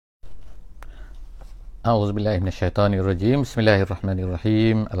A'udzubillahi minasyaitonirrajim.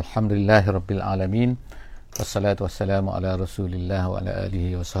 Bismillahirrahmanirrahim. Alhamdulillahirabbil alamin. Wassalatu wassalamu ala Rasulillah wa ala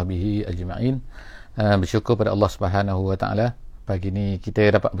alihi wa sahbihi ajma'in. Bersyukur pada Allah Subhanahu wa taala. Pagi ni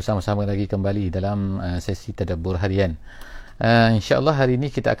kita dapat bersama-sama lagi kembali dalam sesi tadabbur harian. Insya-Allah hari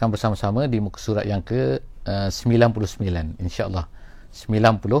ini kita akan bersama-sama di muka surat yang ke 99. Insya-Allah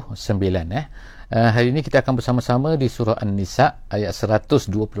 99 hari ini kita akan bersama-sama di surah Al-Nisa ayat 128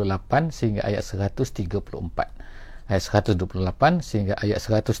 sehingga ayat 134. Ayat 128 sehingga ayat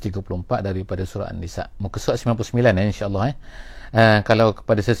 134 daripada surah Al-Nisa. Muka surat 99 insya-Allah kalau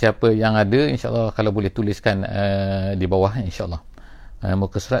kepada sesiapa yang ada, insya-Allah kalau boleh tuliskan di bawah insya-Allah.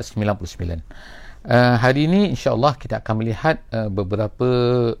 Muka surat 99. Hari ini insya-Allah kita akan melihat beberapa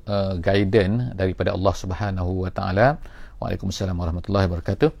guidance daripada Allah Subhanahu wa taala. Waalaikumsalam warahmatullahi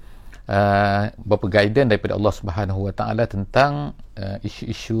wabarakatuh. Beberapa guidance daripada Allah Subhanahu wa taala tentang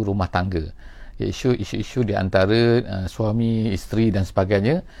isu-isu rumah tangga, isu-isu di antara suami, isteri dan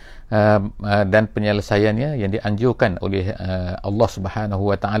sebagainya, dan penyelesaiannya yang dianjurkan oleh Allah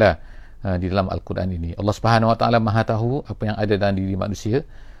Subhanahu wa taala di dalam Al-Quran ini. Allah Subhanahu wa taala Maha tahu apa yang ada dalam diri manusia.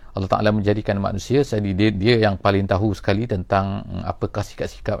 Allah Taala menjadikan manusia, jadi dia yang paling tahu sekali tentang apakah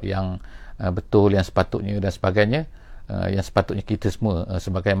sikap-sikap yang betul, yang sepatutnya dan sebagainya, yang sepatutnya kita semua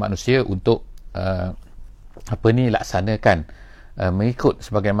sebagai manusia untuk laksanakan mengikut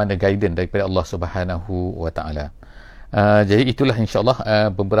sebagaimana guidance daripada Allah Subhanahu wa taala. Jadi itulah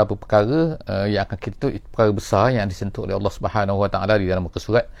insya-Allah beberapa perkara yang akan kita, perkara besar yang disentuh oleh Allah Subhanahu wa taala di dalam muka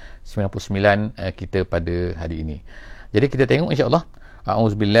surat 99 kita pada hari ini. Jadi kita tengok insya-Allah.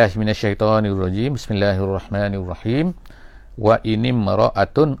 A'udzubillahi minasyaitonirrajim. Bismillahirrahmanirrahim. Wa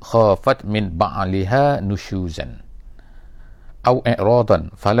inimra'atun khafat min ba'liha nusyuzan aw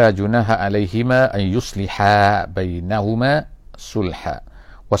i'radan fala junaha 'alaihima an yusliha bainahuma sulha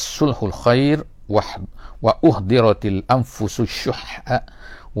was-sulhul khair wa uhdiratil anfusus syuhha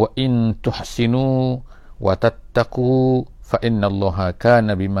wa in tuhsinu wa tattaqu fa innallaha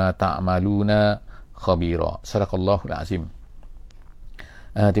kana bima ta'maluna khabira. Sadaqallahul azim.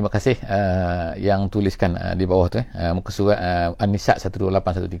 Terima kasih yang tuliskan di bawah tu muka surat An-Nisa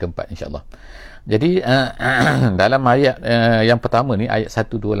 128 134 insya-Allah. Jadi dalam ayat yang pertama ni, ayat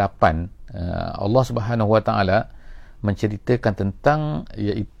 128, Allah Subhanahu wa taala menceritakan tentang,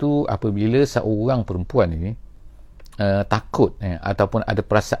 iaitu apabila seorang perempuan ini takut ataupun ada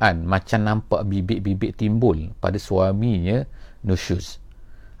perasaan macam nampak bibit-bibit timbul pada suaminya, nusyuz.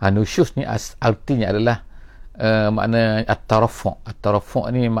 Nusyuz ni artinya adalah makna at-tarafu'.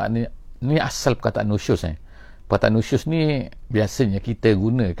 At-tarafu' ni makna, ni asal perkataan nusyuz. Perkataan nusyuz ni biasanya kita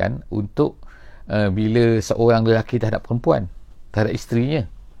gunakan untuk bila seorang lelaki terhadap perempuan, terhadap isterinya.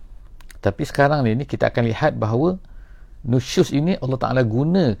 Tapi sekarang ni kita akan lihat bahawa nusyuz ini Allah Ta'ala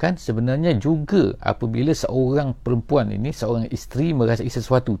gunakan sebenarnya juga apabila seorang perempuan ini, seorang isteri merasai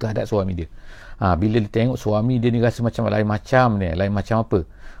sesuatu terhadap suami dia. Bila dia tengok suami dia ni rasa macam lain macam apa,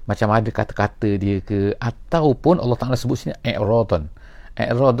 macam ada kata-kata dia ke, ataupun Allah Ta'ala sebut sini i'radan.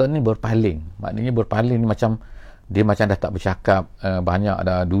 I'radan ni berpaling. Maknanya berpaling ni macam dia macam dah tak bercakap banyak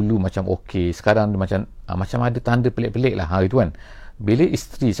dah. Dulu macam okey, sekarang dia macam ada tanda pelik-pelik lah. Itu kan. Bila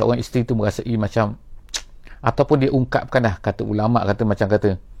seorang isteri tu merasai macam, ataupun dia ungkapkan dah, kata ulama kata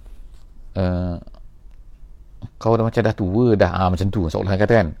kau dah macam dah tua dah, macam tu seolah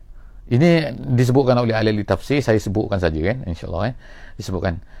kata kan. Ini disebutkan oleh ahli tafsir, saya sebutkan saja kan, insya-Allah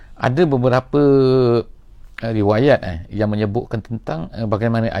disebutkan. Ada beberapa riwayat yang menyebutkan tentang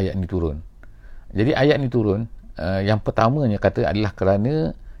bagaimana ayat ni turun. Jadi ayat ni turun, yang pertamanya kata adalah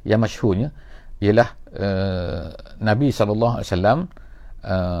kerana yang masyhurnya ialah Nabi SAW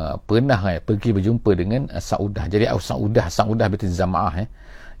pernah pergi berjumpa dengan Saudah. Jadi Saudah binti Zam'ah,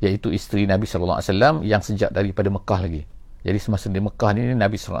 iaitu isteri Nabi SAW yang sejak daripada Mekah lagi. Jadi semasa di Mekah ni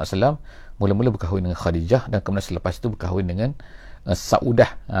Nabi SAW mula-mula berkahwin dengan Khadijah, dan kemudian selepas itu berkahwin dengan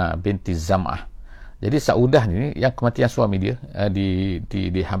Saudah binti Zam'ah. Jadi Saudah ni yang kematian suami dia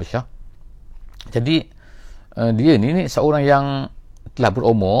di Habasyah. Jadi dia ni seorang yang telah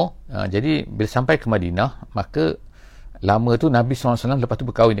berumur. Jadi bila sampai ke Madinah, maka lama tu Nabi SAW lepas tu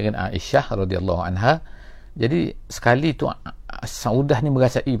berkahwin dengan Aisyah radhiyallahu anha. Jadi sekali tu Saudah ni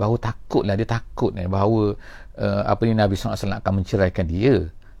merasai bahawa dia takut bahawa Nabi SAW akan menceraikan dia.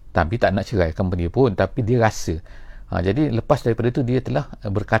 Tapi tak nak ceraikan dia pun, tapi dia rasa. Jadi lepas daripada tu dia telah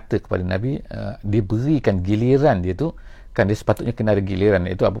berkata kepada Nabi, dia berikan giliran dia tu, kan dia sepatutnya kena ada giliran,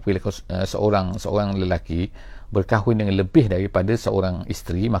 iaitu apabila seorang lelaki berkahwin dengan lebih daripada seorang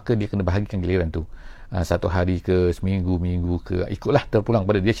isteri, maka dia kena bahagikan giliran tu. Satu hari ke, seminggu ke, ikutlah terpulang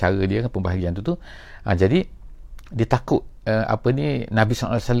pada dia cara dia pembahagian tu. Jadi dia takut Nabi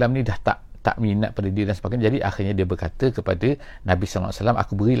SAW ni dah tak minat pada dia dan sebagainya. Jadi akhirnya dia berkata kepada Nabi SAW,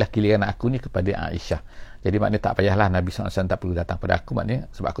 aku berilah giliran aku ni kepada Aisyah. Jadi maknanya tak payahlah Nabi SAW tak perlu datang pada aku, maknanya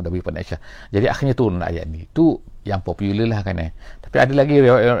sebab aku dah beri pada Aisyah. Jadi akhirnya turun ayat ni. Itu yang popular lah kan. Tapi ada lagi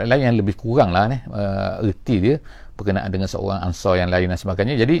riwayat lain yang lebih kurang lah erti dia berkenaan dengan seorang Ansar yang lain dan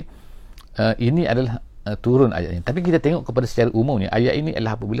sebagainya. Jadi ini adalah turun ayat ini. Tapi kita tengok kepada secara umumnya, ayat ini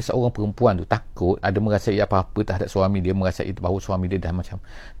adalah apabila seorang perempuan tu takut, ada merasai apa-apa terhadap suami dia, merasai bahawa suami dia dah macam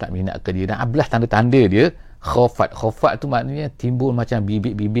tak minat ke dia, dan ablah tanda-tanda dia khofat tu maknanya timbul macam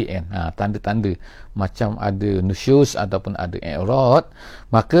bibit-bibit kan, tanda-tanda macam ada nusyus ataupun ada i'rad,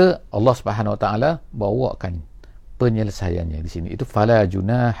 maka Allah Subhanahu Wa Taala bawakan penyelesaiannya di sini. Itu fala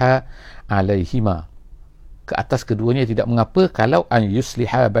junaha alaihima, ke atas keduanya tidak mengapa, kalau an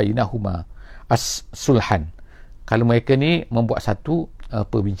yusliha bainahuma sulhan, kalau mereka ni membuat satu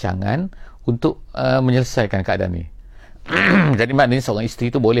perbincangan untuk menyelesaikan keadaan ni. Jadi maknanya seorang isteri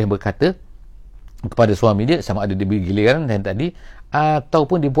tu boleh berkata kepada suami dia, sama ada dia beri giliran dan tadi,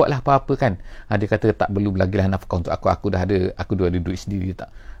 ataupun dia buatlah apa-apa kan, dia kata tak perlu lagi lah nafkah untuk aku dah ada duit sendiri, tak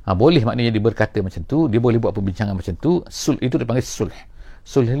boleh, maknanya dia berkata macam tu, dia boleh buat perbincangan macam tu. Itu dipanggil sulh.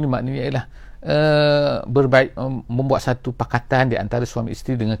 Sulh ni maknanya ialah berbaik, membuat satu pakatan di antara suami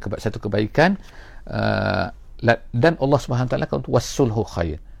isteri dengan satu kebaikan, dan Allah Subhanahu Wa Taala kata wasulhu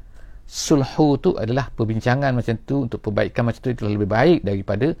khair. Sulhu tu adalah perbincangan macam tu untuk perbaikan macam tu, itu lebih baik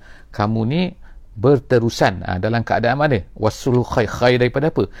daripada kamu ni berterusan dalam keadaan mana. Wasulhu khair, khair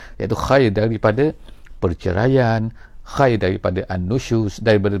daripada apa? Iaitu khair daripada perceraian, khair daripada an-nusyuz,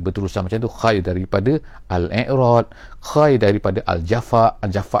 daripada berterusan macam tu, khair daripada al-i'rad, khair daripada al-jafa.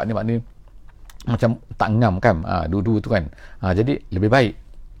 Al-jafa ni maknanya macam tak ngam kan, dua-dua tu kan. Jadi lebih baik,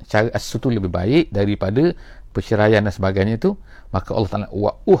 cara as-sutu lebih baik daripada perceraian dan sebagainya tu. Maka Allah Ta'ala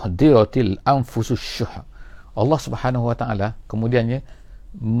wa uhdiratil anfusus syuh, Allah Subhanahu Wa Ta'ala kemudiannya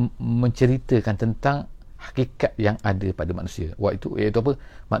menceritakan tentang hakikat yang ada pada manusia. Iaitu apa?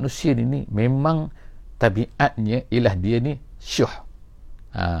 Manusia ni memang tabiatnya ialah dia ni syuh.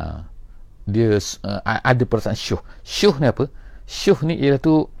 Dia ada perasaan syuh. Syuh ni apa? Syuh ni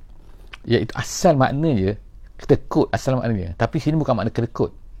iaitu asal maknanya kedekut, asal maknanya. Tapi sini bukan makna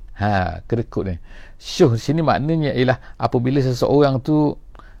kedekut. Kedekut ni. Syuh sini maknanya ialah apabila seseorang tu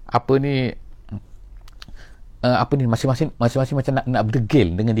masing-masing macam nak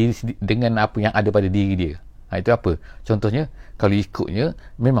berdegil dengan diri, dengan apa yang ada pada diri dia. Itu apa? Contohnya, kalau ikutnya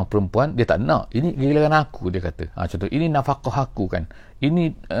memang perempuan dia tak nak, ini giliran aku, dia kata. Contoh, ini nafkah aku kan,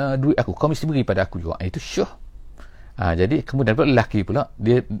 ini duit aku, kau mesti beri pada aku juga. Itu syuh. Jadi kemudian pula lelaki pula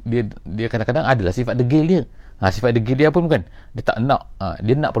dia kadang-kadang adalah sifat degil dia. Sifat degil dia pun kan, dia tak nak,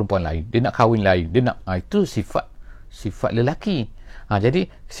 dia nak perempuan lain, dia nak kahwin lain, dia nak, itu sifat lelaki. Jadi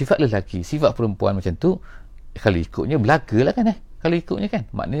sifat lelaki, sifat perempuan macam tu, kalau ikutnya belagalah kan, kalau ikutnya kan,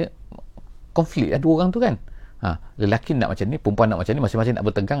 maknanya konflik dua orang tu kan. Lelaki nak macam ni, perempuan nak macam ni, masing-masing nak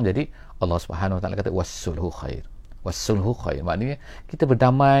bertegang. Jadi Allah Subhanahu Wa Taala kata wasulhu khair. Wasulhu khair, maknanya kita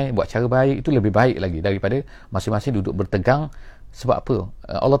berdamai, buat cara baik, itu lebih baik lagi daripada masing-masing duduk bertegang. Sebab apa?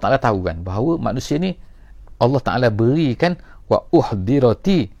 Allah Ta'ala tahu kan bahawa manusia ni Allah Ta'ala berikan wa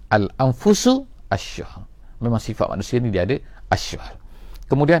uhdirati al-anfusu asyuh. Memang sifat manusia ni dia ada asyuh.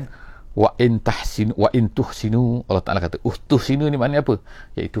 Kemudian wa in tuhsinu, Allah Ta'ala kata tuhsinu ni maknanya apa?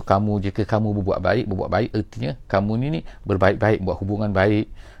 Iaitu jika kamu berbuat baik artinya kamu ni berbaik-baik, buat hubungan baik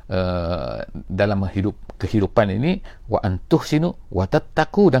dalam kehidupan ini. Wa antuhsinu wa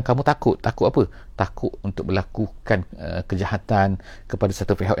tattaqu, dan kamu takut apa? Takut untuk melakukan kejahatan kepada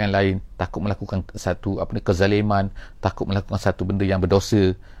satu pihak yang lain, takut melakukan satu kezaliman, takut melakukan satu benda yang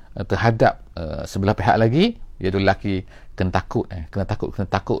berdosa terhadap sebelah pihak lagi, iaitu lelaki kena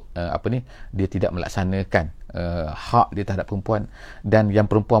takut dia tidak melaksanakan hak dia terhadap perempuan, dan yang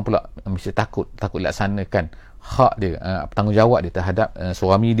perempuan pula mesti takut laksanakan hak dia, tanggungjawab dia terhadap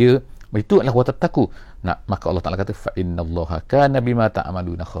suami dia. Itu adalah wa tattaqu. Maka Allah Ta'ala kata fa innallaha kana bima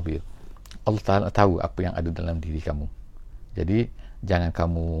ta'maluna khabir. Allah Ta'ala tahu apa yang ada dalam diri kamu. Jadi jangan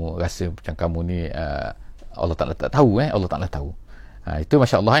kamu rasa macam kamu ni Allah Ta'ala tak tahu. Allah Ta'ala tahu. Itu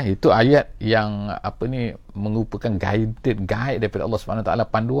masya-Allah, itu ayat yang merupakan guide daripada Allah Subhanahu Wa Taala,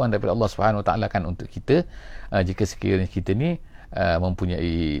 panduan daripada Allah Subhanahu Wa Taala kan untuk kita, jika sekiranya kita ni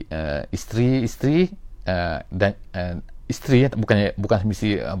mempunyai isteri dan isteri, bukan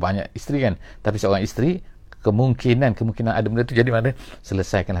mesti banyak isteri kan, tapi seorang isteri, kemungkinan ada benda tu, jadi mana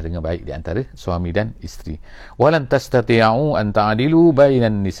selesaikanlah dengan baik di antara suami dan isteri. Walan tastati'u an ta'dilu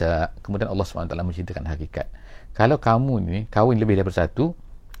bainan nisa. Kemudian Allah Subhanahu Wa Taala menceritakan hakikat, kalau kamu ni kahwin lebih daripada satu,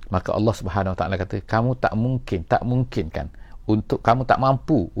 maka Allah Subhanahu Wa Taala kata kamu tak mungkinkan untuk, kamu tak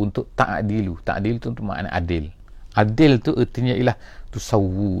mampu untuk ta'dilu. Ta'dil itu untuk makna adil. Adil tu artinya ialah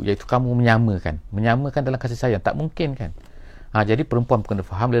tusawwu, iaitu kamu menyamakan dalam kasih sayang. Tak mungkin kan. Jadi perempuan pun kena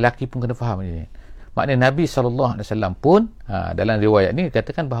faham, lelaki pun kena faham ini. Maknanya Nabi SAW pun dalam riwayat ni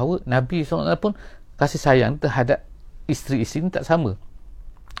katakan bahawa Nabi SAW pun kasih sayang terhadap isteri-isteri ni tak sama.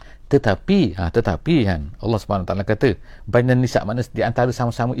 Tetapi kan Allah SWT kata bainan nisa, maknanya di antara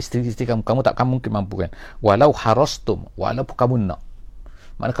sama-sama isteri-isteri kamu tak mungkin mampu kan. Walau harastum, walaupun kamu nak.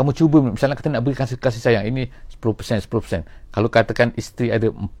 Maknanya kamu cuba, misalnya kata nak beri kasih sayang ini 10%. Kalau katakan isteri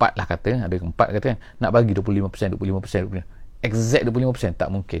ada 4 lah kata, nak bagi 25%, exact 25%, tak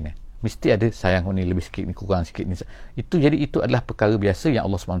mungkin. Mesti ada sayang ni lebih sikit, ni kurang sikit ni. Itu adalah perkara biasa yang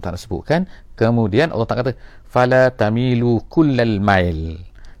Allah SWT sebutkan. Kemudian Allah Ta'ala kata fala tamilu kullal mail.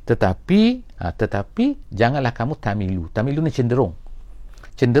 Tetapi janganlah kamu tamilu ni cenderung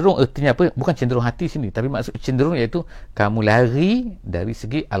artinya apa? Bukan cenderung hati sini, tapi maksud cenderung iaitu kamu lari dari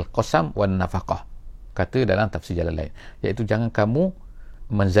segi al-qasam wan nafaqah, kata dalam tafsir jalan lain, iaitu jangan kamu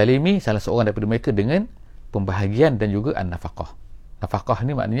menzalimi salah seorang daripada mereka dengan pembahagian dan juga an-nafaqah. Nafaqah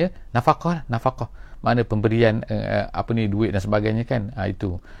ni maknanya nafaqah makna pemberian duit dan sebagainya kan.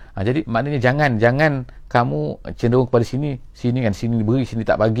 Itu jadi maknanya jangan kamu cenderung kepada sini kan, sini beri sini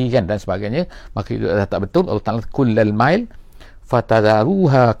tak bagi kan dan sebagainya, maka itu adalah tak betul. Allah Ta'ala kullal mail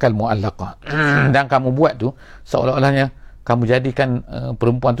fatadaruha kal mu'allaqah. Dan kamu buat tu seolah-olahnya kamu jadikan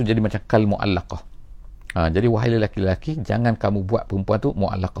perempuan tu jadi macam kal mu'allaqah. Jadi wahai lelaki-lelaki, jangan kamu buat perempuan tu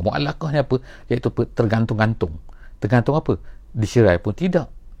mu'allaqah. Mu'allaqah ni apa? Iaitu tergantung apa? Dicerai pun tidak.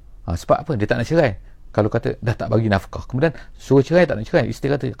 Sebab apa? Dia tak nak cerai. Kalau kata dah tak bagi nafkah, kemudian suruh cerai, tak nak cerai,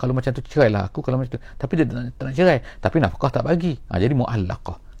 isteri kata kalau macam tu cerailah aku, kalau macam tu, tapi dia tak nak cerai, tapi nafkah tak bagi. Jadi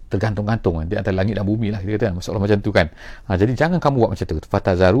mu'allaqah, tergantung-gantung di antara langit dan bumi lah, kita kata masalah macam tu kan. Jadi jangan kamu buat macam tu.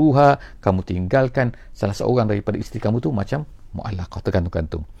 Fatazaruha, kamu tinggalkan salah seorang daripada isteri kamu tu macam mu'allaqah,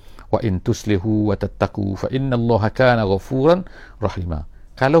 tergantung-gantung. Wa in tuslihu wa tattaqu fa innallaha kana ghafuran rahima.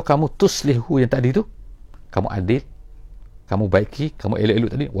 Kalau kamu tuslihu yang tadi tu, kamu adil, kamu baiki, kamu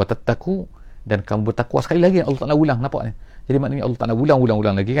elok-elok tadi, wa tattaqu, dan kamu bertakwa. Sekali lagi Allah Ta'ala ulang, nampak ni? Jadi maknanya Allah Ta'ala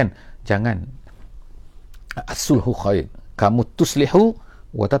ulang lagi kan. Jangan as-sulhu khair, kamu tuslihu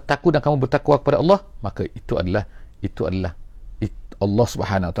wa tattaqu, dan kamu bertakwa kepada Allah, maka itu adalah Allah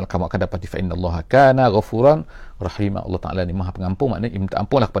Subhanahu Wa Ta'ala kamu akan dapati. Fa innallaha kana ghafuran rahima. Allah Ta'ala ni Maha Pengampun, maknanya minta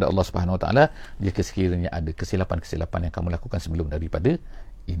ampunlah kepada Allah Subhanahu Wa Ta'ala jika sekiranya ada kesilapan-kesilapan yang kamu lakukan sebelum daripada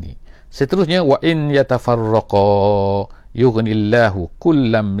ini. Seterusnya, wa in yatafarraqa yughnillahu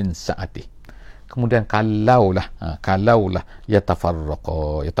kullam min sa'atih. Kemudian kalaulah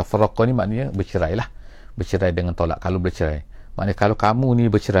yatafarraqa ni maknanya bercerai dengan tolak. Kalau bercerai, maknanya kalau kamu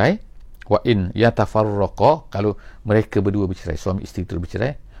ni bercerai, wa in yatafarraqa, kalau mereka berdua bercerai, suami isteri itu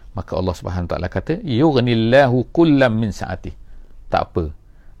bercerai, maka Allah Subhanahu Wa Ta'ala kata yughnillahu kullam min sa'atih. Tak apa,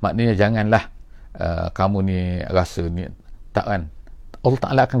 maknanya janganlah kamu ni rasa ni tak kan, Allah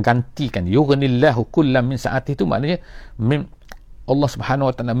Ta'ala akan gantikan. Yughnillahu kullam min sa'atih itu maknanya Allah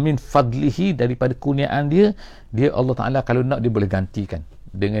Subhanahu Wa Ta'ala min fadlihi, daripada kurniaan dia Allah Ta'ala kalau nak dia boleh gantikan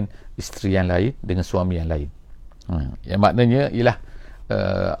dengan isteri yang lain, dengan suami yang lain. Yang maknanya ialah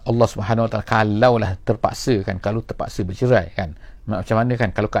Allah Subhanahu Wa Ta'ala kalaulah terpaksa kan, kalau terpaksa bercerai kan, macam mana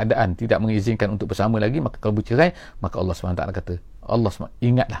kan, kalau keadaan tidak mengizinkan untuk bersama lagi, maka kalau bercerai, maka Allah Subhanahu Wa Ta'ala kata,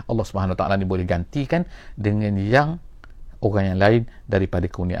 ingatlah Allah Subhanahu Wa Ta'ala ni boleh gantikan dengan yang orang yang lain daripada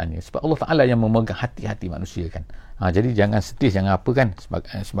kurniaannya. Sebab Allah Ta'ala yang memegang hati-hati manusia kan. Jadi jangan sedih, jangan apa kan,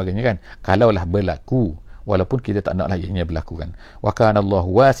 sebagainya kan, kalaulah berlaku, walaupun kita tak nak lagi ianya berlaku kan. Wa kana Allahu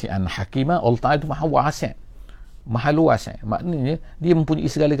wasi'an hakima. Allah Ta'ala itu maha wasi', maha luas, maknanya dia mempunyai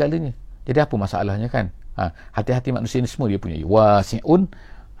segala-galanya. Jadi apa masalahnya kan? Hati-hati manusia ni semua dia punya wasi'un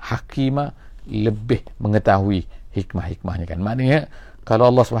hakima, lebih mengetahui hikmah-hikmahnya kan. Maknanya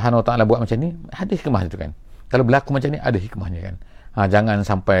kalau Allah Subhanahu Wa Ta'ala buat macam ni, ada hikmah itu kan. Kalau berlaku macam ni, ada hikmahnya kan. Jangan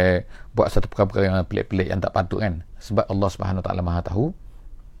sampai buat satu perkara-perkara yang pelik-pelik yang tak patut kan. Sebab Allah Subhanahu Wa Ta'ala maha tahu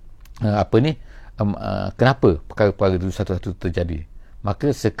kenapa perkara-perkara itu satu-satu terjadi.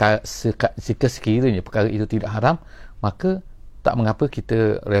 Maka jika sekiranya perkara itu tidak haram, maka tak mengapa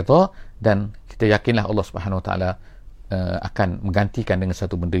kita redha, dan kita yakinlah Allah Subhanahu Wa Ta'ala akan menggantikan dengan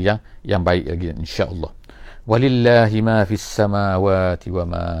satu benda yang baik lagi, insya-Allah. Walillahi ma fis samawati wa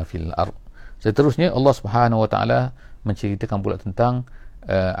ma fil ard. Seterusnya Allah Subhanahu Wa Ta'ala menceritakan pula tentang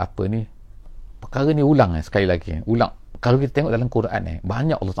perkara ni ulang sekali lagi. Ulang. Kalau kita tengok dalam Quran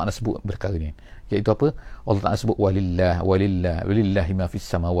banyak Allah Ta'ala sebut perkara ni. Iaitu apa? Allah Ta'ala sebut walillahi ma fis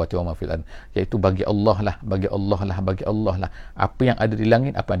samawati wa ma fil ard. Iaitu bagi Allah lah. Apa yang ada di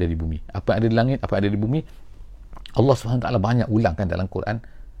langit, apa yang ada di bumi. Apa yang ada di langit, apa yang ada di bumi. Allah Subhanahu Wa Ta'ala banyak ulangkan dalam Quran.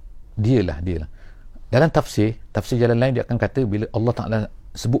 Dialah. Dalam tafsir jalan lain dia akan kata, bila Allah Ta'ala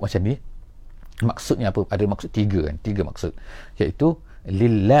sebut macam ni, Maksudnya apa? Ada maksud tiga kan? Tiga maksud. Iaitu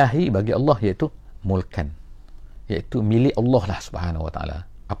lillahi, bagi Allah, iaitu mulkan. Iaitu milik Allah lah subhanahu wa ta'ala.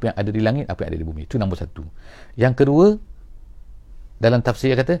 Apa yang ada di langit, apa yang ada di bumi. Itu nombor satu. Yang kedua, dalam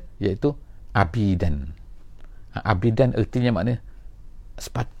tafsir kata, iaitu abidan. Abidan artinya maknanya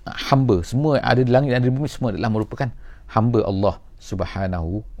hamba. Semua yang ada di langit dan di bumi semua adalah merupakan hamba Allah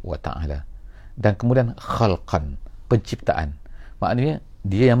subhanahu wa ta'ala. Dan kemudian khalqan, penciptaan. Maknanya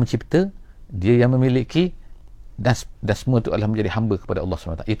dia yang mencipta, dia yang memiliki, dan semua itu adalah menjadi hamba kepada Allah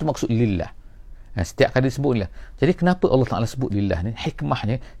SWT. Itu maksud lillah. Setiap kali disebut lillah. Jadi kenapa Allah Ta'ala sebut lillah ni?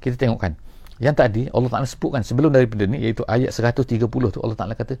 Hikmahnya kita tengokkan. Yang tadi Allah Ta'ala sebutkan sebelum daripada ni, iaitu ayat 130 tu, Allah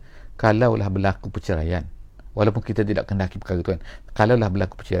Ta'ala kata kalaulah berlaku perceraian, walaupun kita tidak kendaki perkara tu kan, kalaulah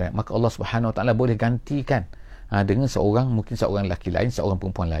berlaku perceraian, maka Allah Subhanahu Wa Ta'ala boleh gantikan dengan seorang, mungkin seorang lelaki lain, seorang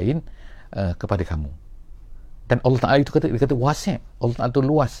perempuan lain kepada kamu. Dan Allah Ta'ala itu kata, dia kata wasi', Allah Ta'ala tu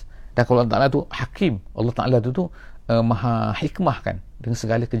luas. Dan kalau Allah Ta'ala tu hakim, Allah Ta'ala tu maha hikmah kan, dengan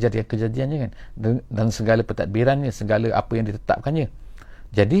segala kejadian-kejadiannya kan, dan segala pentadbirannya, segala apa yang ditetapkannya.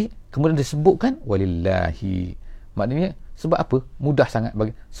 Jadi kemudian disebutkan walillahi, maknanya sebab apa? Mudah sangat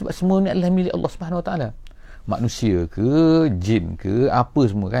bagi, sebab semua ni adalah milik Allah Subhanahu Wa Ta'ala. Manusia ke, jin ke, apa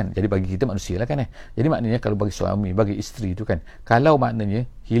semua kan. Jadi bagi kita manusia lah kan. Jadi maknanya kalau bagi suami, bagi isteri tu kan, kalau maknanya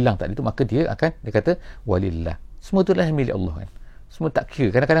hilang tadi tu, maka dia kata walillah, semua tu adalah milik Allah kan. Semua tak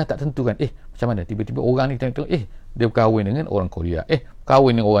kira, kadang-kadang tak tentu kan. Macam mana tiba-tiba orang ni tengok, dia berkahwin dengan orang Korea,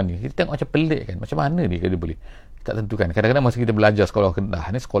 kahwin dengan orang ni, kita tengok macam pelik kan, macam mana dia boleh, tak tentu kan. Kadang-kadang masa kita belajar sekolah rendah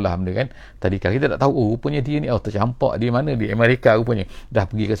ni, sekolah benda kan, tadika kita tak tahu, rupanya dia ni tercampak di mana, di Amerika rupanya, dah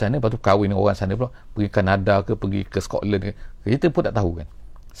pergi ke sana, lepas tu kahwin dengan orang sana pula, pergi Kanada ke, pergi ke Scotland ke, kita pun tak tahu kan.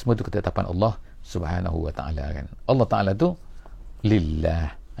 Semua tu ketetapan Allah Subhanahu Wa Ta'ala kan. Allah Ta'ala tu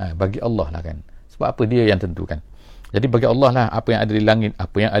lillah, bagi Allah lah kan. Sebab apa? Dia yang tentukan. Jadi bagi Allah lah apa yang ada di langit,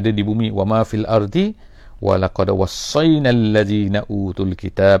 apa yang ada di bumi. Wa ma fil ardi wa laqad wassayna allazina utul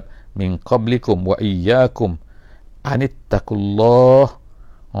kitab min qablikum wa iyyakum anittaqullah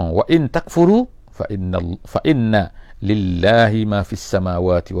wa in takfuru fa inna lillahi ma fis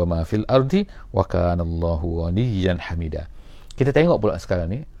samawati wa ma fil ardi wa kana Allahu ghaniyyan hamida. Kita tengok pula sekarang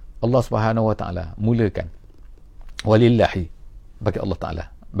ni Allah Subhanahu Wa Ta'ala mulakan walillahi, bagi Allah Ta'ala,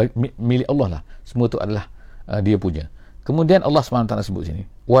 milik Allah lah, semua tu adalah dia punya. Kemudian Allah SWT sebut sini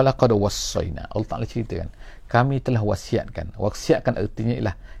walaqad wassayna, Allah Ta'ala ceritakan kami telah wasiatkan. Wasiatkan artinya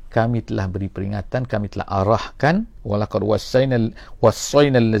ialah kami telah beri peringatan, kami telah arahkan. Walaqad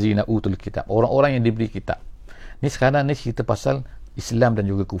wassayna allazina utul kitab, orang-orang yang diberi kitab. Ni sekarang ni cerita pasal Islam dan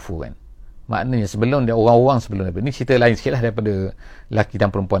juga kufur kan. Maknanya sebelum dia, orang-orang sebelum dia, ni cerita lain sikit lah daripada lelaki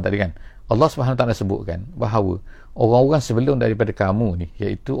dan perempuan tadi kan. Allah SWT sebutkan bahawa orang-orang sebelum daripada kamu ni,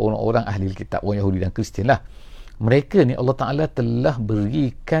 iaitu orang-orang ahli kitab, orang Yahudi dan Kristian lah, mereka ni Allah Ta'ala telah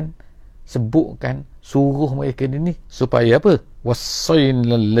berikan, sebutkan, suruh mereka ni supaya apa?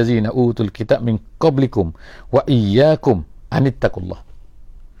 Wassaynal ladzina utul kitab min qablikum wa iyyakum anittaqullah.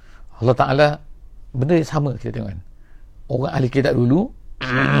 Allah Ta'ala benda yang sama kita tengok kan. Orang ahli kitab dulu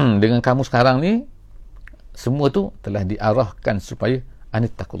dengan kamu sekarang ni, semua tu telah diarahkan supaya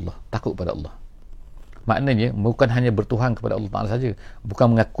anittaqullah, takut pada Allah. Maknanya bukan hanya bertuhan kepada Allah Ta'ala saja,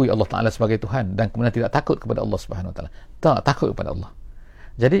 bukan mengakui Allah Ta'ala sebagai Tuhan dan kemudian tidak takut kepada Allah Subhanahu Wa Ta'ala, tak, takut kepada Allah.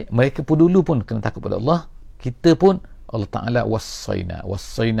 Jadi mereka pun dulu pun kena takut kepada Allah. Kita pun Allah Ta'ala wassayna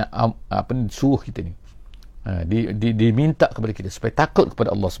apa ni, suruh kita ni, diminta kepada kita supaya takut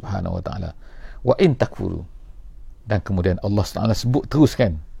kepada Allah Subhanahu Wa Ta'ala. Wa in takfuru, dan kemudian Allah Ta'ala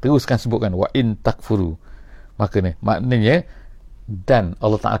teruskan sebutkan wa in takfuru, maknanya dan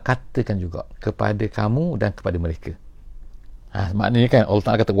Allah Ta'ala katakan juga kepada kamu dan kepada mereka. Maknanya kan Allah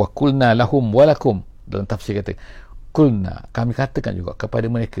Ta'ala kata wa qulna lahum wa lakum, dalam tafsir kata qulna, kami katakan juga kepada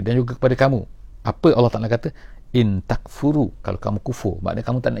mereka dan juga kepada kamu. Apa Allah Ta'ala kata? In takfuru, kalau kamu kufur, maknanya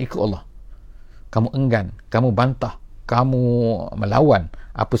kamu tak nak ikut Allah, kamu enggan, kamu bantah, kamu melawan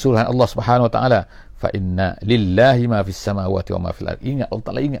apa suruhan Allah Subhanahu Wa Ta'ala, fa inna lillahi ma fis samawati wa ma fil ardi. Ingat, Allah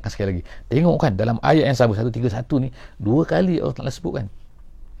Ta'ala ingatkan sekali lagi. Tengok kan dalam ayat yang sama 131 ni, dua kali Allah Ta'ala sebutkan.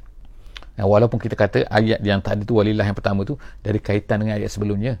 Walaupun kita kata ayat yang tadi tu walillah yang pertama tu dari kaitan dengan ayat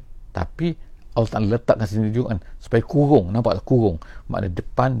sebelumnya, tapi Allah Ta'ala letakkan sendiri juga kan, supaya kurung, nampak tak kurung, maknanya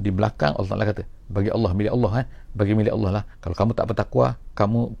depan di belakang. Allah Ta'ala kata bagi Allah, milik Allah kan, bagi milik Allah lah. Kalau kamu tak bertakwa,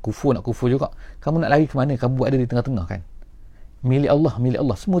 kamu kufur, nak kufur juga, kamu nak lari ke mana? Kamu buat ada di tengah-tengah kan. Milik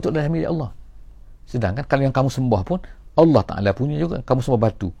Allah, semua itu adalah milik Allah. Sedangkan kalau yang kamu sembah pun Allah Ta'ala punya juga. Kamu sembah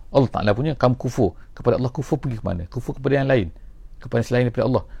batu, Allah Ta'ala punya. Kamu kufur kepada Allah, kufur pergi ke mana? Kufur kepada yang lain, kepada selain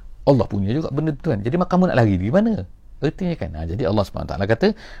daripada Allah, Allah punya juga benda tu kan. Jadi kamu nak lari di mana? Artinya kan. Jadi Allah SWT kata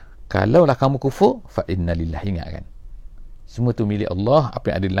kalaulah kamu kufur fa inna lillahi, ingat kan, Semua tu milik Allah,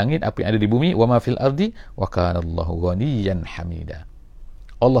 apa yang ada di langit, apa yang ada di bumi, wa ma fil ardi wa kana Allahu ghaniyan hamida.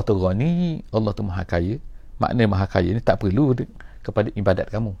 Allah tu ghani, Allah tu maha kaya. Makna maha kaya ni tak perlu kepada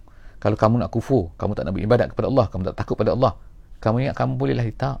ibadat kamu. Kalau kamu nak kufur, kamu tak nak beribadat kepada Allah, kamu tak takut pada Allah, kamu ingat kamu boleh lah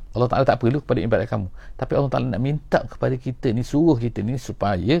tak. Allah Ta'ala tak perlu kepada ibadat kamu. Tapi Allah Ta'ala nak minta kepada kita ni, suruh kita ni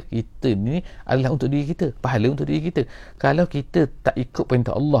supaya kita ni adalah untuk diri kita, pahala untuk diri kita. Kalau kita tak ikut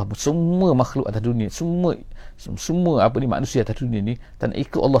perintah Allah, semua makhluk atas dunia, semua apa ni manusia atas dunia ni tak nak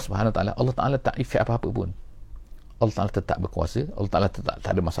ikut Allah Subhanahu Wa Ta'ala, Allah Ta'ala tak efek apa-apa pun. Allah Ta'ala tetap berkuasa, Allah Ta'ala tetap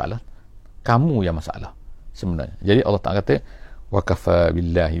tak ada masalah. Kamu yang masalah sebenarnya. Jadi Allah Ta'ala kata wa kafa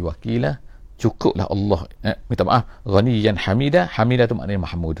billahi wakila, cukuplah Allah, minta maaf, ghaniyan hamida. Hamida tu maknanya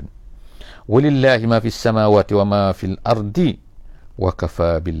mahmudun. Walillahi ma fis samawati wa ma fil ardi wa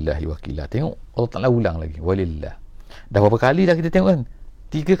kafa billahi wakila. Tengok Allah Ta'ala ulang lagi, walillah. Dah berapa kali dah kita tengok kan?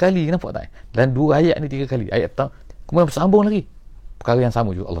 3 kali, nampak tak? Dan 2 ayat ni 3 kali. Ayat kemudian bersambung lagi, perkara yang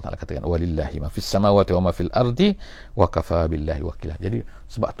sama juga Allah Ta'ala katakan walillahi ma fis samawati wa ma fil ardi wa kafa billahi wakila. Jadi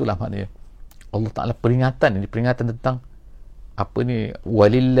sebab itulah maknanya Allah Ta'ala peringatan tentang apa ni,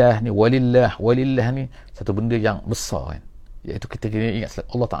 walillah ni satu benda yang besar kan, iaitu kita kena ingat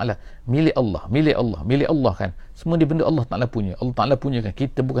Allah Ta'ala milik Allah kan. Semua ni benda Allah Ta'ala punya, Allah Ta'ala punya kan,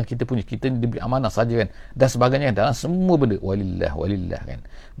 kita bukan kita punya, kita ni diberi amanah saja kan, dan sebagainya kan. Dalam semua benda walillah kan,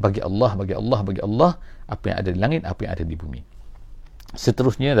 bagi Allah apa yang ada di langit, apa yang ada di bumi.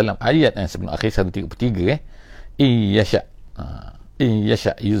 Seterusnya dalam ayat sebelum akhir 133 iyasha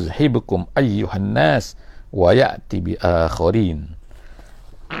yuzhibukum ayyuhan nas wa ya'ti bi akharin.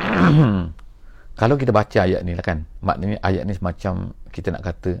 Kalau kita baca ayat ni lah kan, maknanya ayat ni semacam kita nak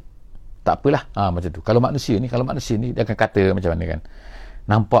kata tak apalah, macam tu. Kalau manusia ni dia akan kata macam mana kan,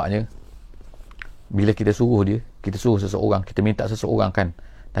 nampaknya bila kita suruh seseorang, kita minta seseorang kan,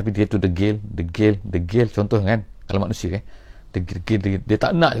 tapi dia tu degil contoh kan. Kalau manusia kan degil, dia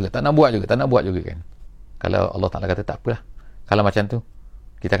tak nak buat juga kan. Kalau Allah Ta'ala kata tak apalah, kalau macam tu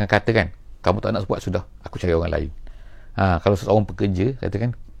kita akan kata kan, kamu tak nak buat, sudah, aku cari orang lain. Kalau seseorang pekerja,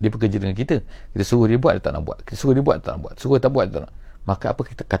 katakan dia bekerja dengan kita suruh dia buat, dia tak nak buat, suruh dia buat, dia tak nak buat, suruh dia tak buat, dia tak nak. Maka apa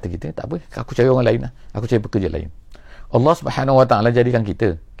kita kata, kita tak apa, aku cari orang lain lah, aku cari pekerja lain. Allah Subhanahu Wa Ta'ala jadikan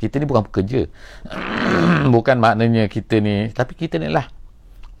kita ni bukan pekerja. Bukan maknanya kita ni, tapi kita ni lah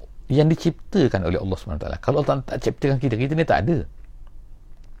yang diciptakan oleh Allah Subhanahu Wa Ta'ala. Kalau Allah tak ciptakan kita ni tak ada.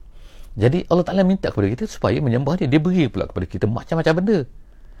 Jadi Allah Ta'ala minta kepada kita supaya menyembah dia beri pula kepada kita macam-macam benda,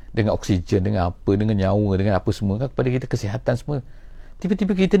 dengan oksigen, dengan apa, dengan nyawa, dengan apa semua kan, kepada kita kesihatan semua.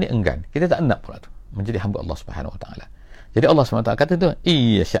 Tiba-tiba kita ni enggan, kita tak nak pula tu menjadi hamba Allah Subhanahu Wa Ta'ala. Jadi Allah Subhanahu Wa Ta'ala kata tu,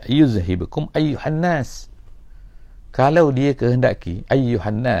 iyasha yuzhibukum ayyuhan nas. Kalau dia kehendaki,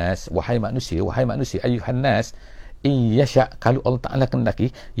 ayyuhan nas, wahai manusia ayyuhan nas, iyasha, kalau Allah Ta'ala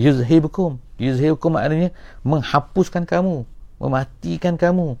kehendaki, yuzhibukum maknanya menghapuskan kamu, mematikan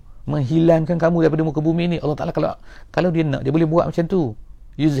kamu, menghilangkan kamu daripada muka bumi ni. Allah Ta'ala kalau dia nak, dia boleh buat macam tu,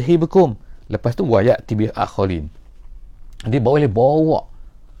 yuzhibukum. Lepas tu wayat tibi akhirin, dia boleh bawa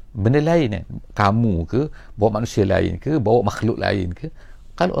benda lain kan, kamu ke, bawa manusia lain ke, bawa makhluk lain ke.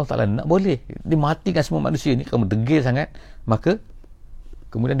 Kalau Allah Ta'ala nak, boleh dia matikan semua manusia ni, kamu degil sangat, maka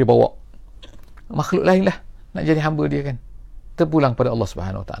kemudian dia bawa makhluk lain lah nak jadi hamba dia kan, terpulang pada Allah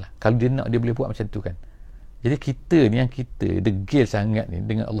Subhanahu Wa Ta'ala. Kalau dia nak, dia boleh buat macam tu kan. Jadi kita ni, yang kita degil sangat ni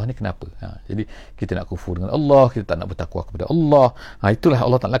dengan Allah ni, kenapa? Jadi kita nak kufur dengan Allah, kita tak nak bertakwa kepada Allah. Itulah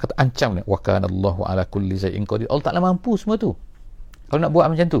Allah Ta'ala kata ancam ni, wa kana Allahu ala kulli shay'in qadir. Allah Ta'ala mampu semua tu kalau nak buat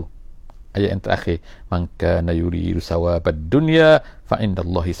macam tu. Ayat yang terakhir, man kana yuridu sawabad dunya fa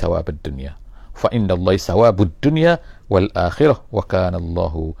indallahi sawabad dunya fa indallahi sawabud dunya wal akhirah wa kana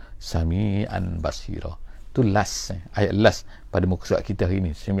Allahu samian basira. Tu last ayat last pada muka surat kita hari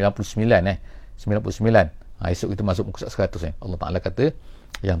ni 99. Esok kita masuk muka surat 100 Allah Ta'ala kata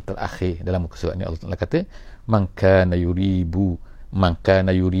yang terakhir dalam muka surat ni, Allah Ta'ala kata man kana yuridu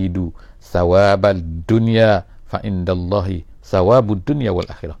sawabal dunya fa indallahi sawabud dunya wal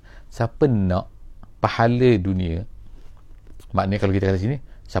akhirah. Siapa nak pahala dunia, maknanya kalau kita kata sini,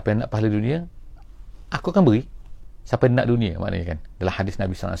 siapa yang nak pahala dunia, aku akan beri. Siapa yang nak dunia, maknanya kan, dalam hadis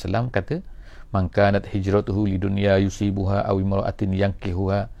Nabi SAW kata man kanat hijratuhu lidunya yusibuha aw imra'atin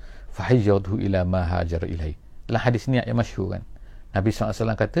yankihuha fahijratuhu ila ma hajara ilaihi. Dalam hadis ni yang masyhur kan, Nabi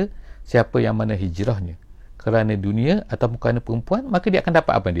SAW kata siapa yang mana hijrahnya kerana dunia ataupun kerana perempuan, maka dia akan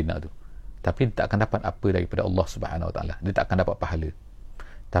dapat apa yang dia nak tu, tapi dia tak akan dapat apa daripada Allah Subhanahu Wa Ta'ala, dia tak akan dapat pahala.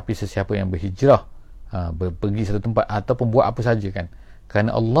 Tapi sesiapa yang berhijrah, pergi satu tempat ataupun buat apa saja kan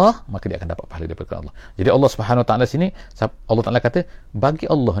kerana Allah, maka dia akan dapat pahala daripada Allah. Jadi Allah Subhanahu Wa Ta'ala sini, Allah Ta'ala kata bagi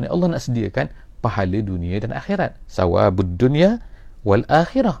Allah ni, Allah nak sediakan pahala dunia dan akhirat, sawabud dunya wal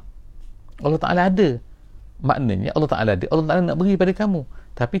akhirah. Allah Ta'ala ada maknanya Allah Ta'ala ada, Allah Ta'ala nak beri pada kamu,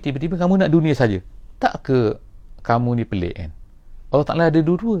 tapi tiba-tiba kamu nak dunia saja. Tak ke kamu ni pelik kan? Allah Ta'ala ada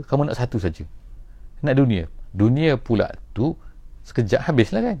dua-dua, kamu nak satu saja, nak dunia pula tu sekejap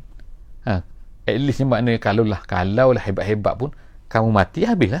habislah kan. At least ni maknanya kalau lah hebat-hebat pun kamu mati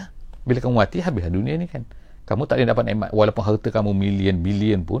habislah. Bila kamu mati habislah dunia ni kan. Kamu tak boleh dapat nikmat walaupun harta kamu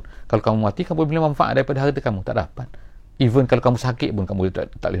bilion pun, kalau kamu mati kamu boleh manfaat daripada harta kamu, tak dapat. Even kalau kamu sakit pun kamu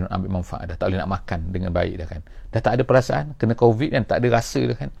tak boleh nak ambil manfaat dah, tak boleh nak makan dengan baik dah kan. Dah tak ada perasaan, kena covid kan, tak ada rasa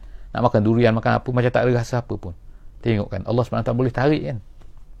dah kan. Nak makan durian, makan apa macam tak ada rasa apa pun. Tengok kan, Allah SWT boleh tarik kan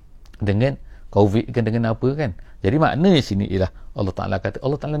dengan covid kan, dengan apa kan. Jadi maknanya sini ialah Allah Ta'ala kata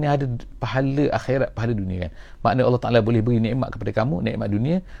Allah Ta'ala ni ada pahala akhirat, pahala dunia kan. Maknanya Allah Ta'ala boleh beri nikmat kepada kamu, nikmat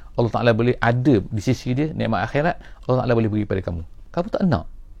dunia. Allah Ta'ala boleh ada di sisi dia nikmat akhirat, Allah Ta'ala boleh beri pada kamu. Kamu tak nak.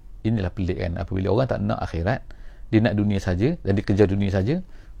 Inilah pelik kan, apabila orang tak nak akhirat, dia nak dunia saja dan dia kejar dunia saja,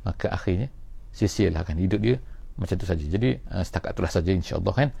 maka akhirnya sia-sialah kan hidup dia macam tu saja. Jadi setakat itulah saja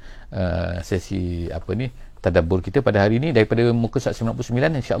insya-Allah kan sesi tadabbur kita pada hari ini daripada muka surat 99.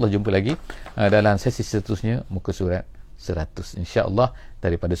 insya-Allah jumpa lagi dalam sesi seterusnya muka surat 100 insya-Allah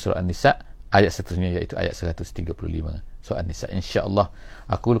daripada surah An-Nisa ayat seterusnya iaitu ayat 135 surah An-Nisa insya-Allah.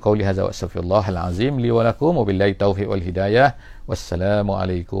 Aku qauli hadza wa astaghfirullahal azim li wa lakum wa billahi taufiq wal hidayah. Wassalamu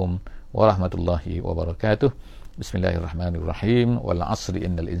alaikum warahmatullahi wabarakatuh. Bismillahirrahmanirrahim. Wal 'asri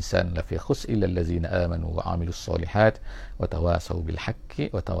innal insana lafi khusr illa allazina amanu wa 'amilus solihat wa tawasaw bil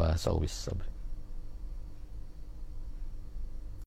haqqi wa tawasaw bis sabr.